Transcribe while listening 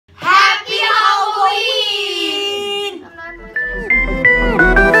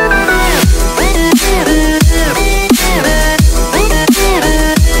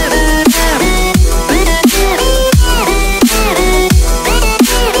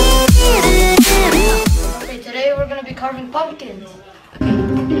pumpkins.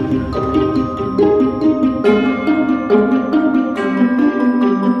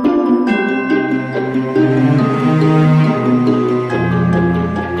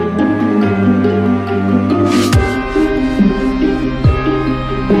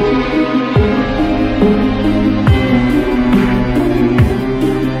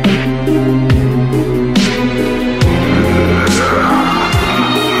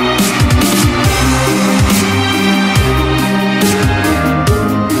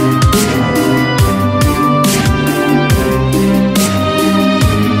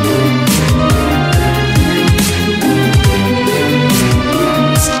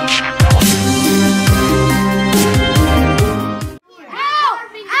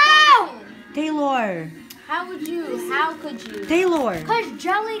 How could you? Taylor. Cause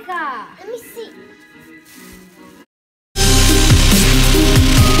Jellica. Let me see.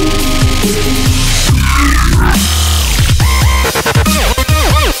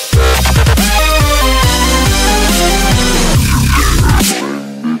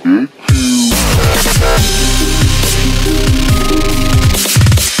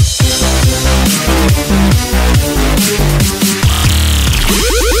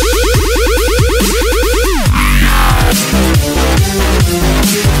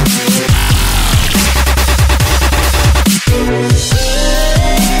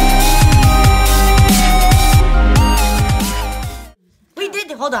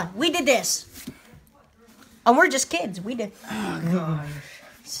 Hold on, we did this. And we're just kids. We did. Oh gosh.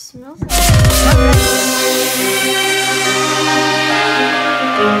 It smells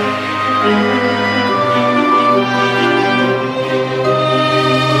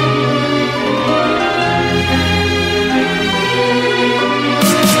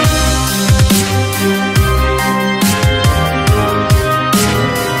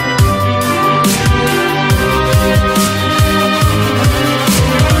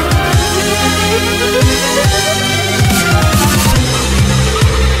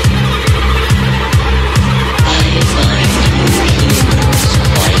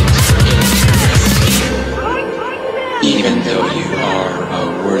even though you are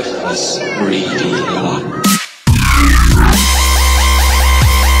a worthless, greedy lot.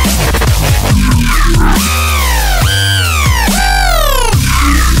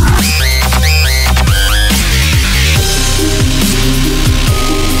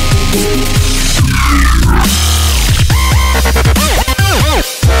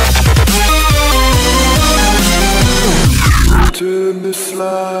 Turn the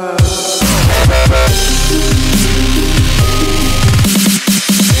slide.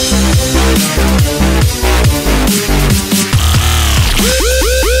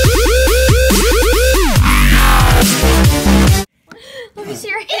 Let me see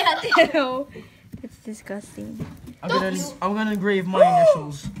your hand. Ew. It's disgusting. I'm gonna engrave my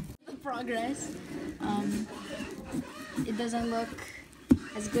initials. The progress. It doesn't look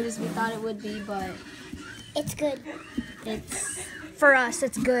as good as we thought it would be, but It's good. it's For us,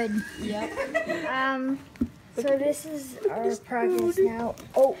 it's good. yep. So this is our progress now.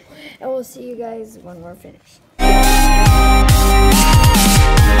 Oh, and we'll see you guys when we're finished.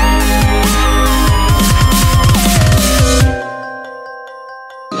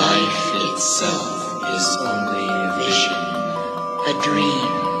 Life itself is only a vision, a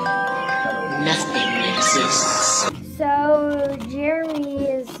dream. Nothing exists. So Jeremy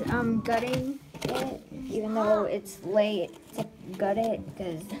is gutting it, even though it's late to gut it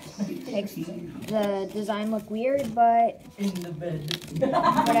because it makes the design look weird, but In the bed.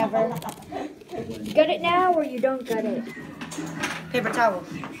 whatever. Gut it now or you don't gut it. Paper towel.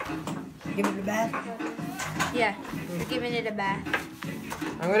 Give it a bath. Yeah, we're giving it a bath.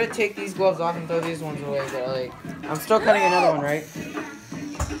 I'm gonna take these gloves off and throw these ones away, but like, I'm still cutting another one, right?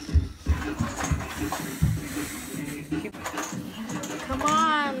 Come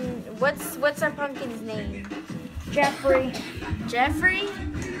on. What's our pumpkin's name? Jeffrey. Jeffrey?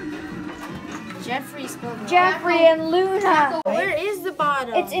 Jeffrey spelled wrong. Jeffrey and Luna. Where is the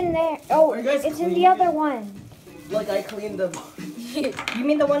bottom? It's in there. Oh, you guys it's in the clean? other one. Look, I cleaned them. You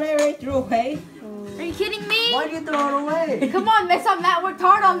mean the one I already threw away? Are you kidding me? Why did you throw it away? Come on, Miss, I'm that worked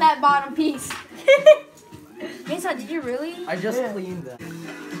hard on that bottom piece. Mesa, did you really? I just cleaned them.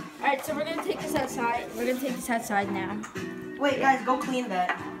 Alright, so we're gonna take this outside. We're gonna take this outside now. Wait, guys, go clean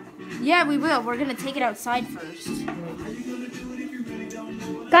that. Yeah, we will. We're gonna take it outside first.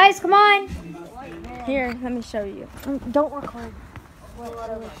 Guys, come on. Here, let me show you. Don't record.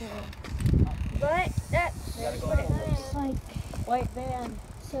 But that's what it looks like. White band.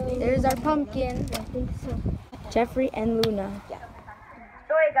 So There's our pumpkin. I think so. Jeffrey and Luna. So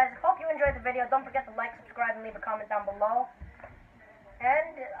hey guys, hope you enjoyed the video. don't forget to like, subscribe, and leave a comment down below.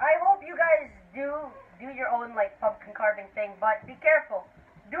 And I hope you guys do your own like pumpkin carving thing, but be careful.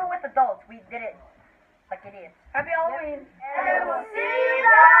 Do it with adults. We did it like idiots. Happy Halloween. And we'll see you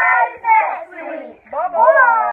guys next week. Bye bye.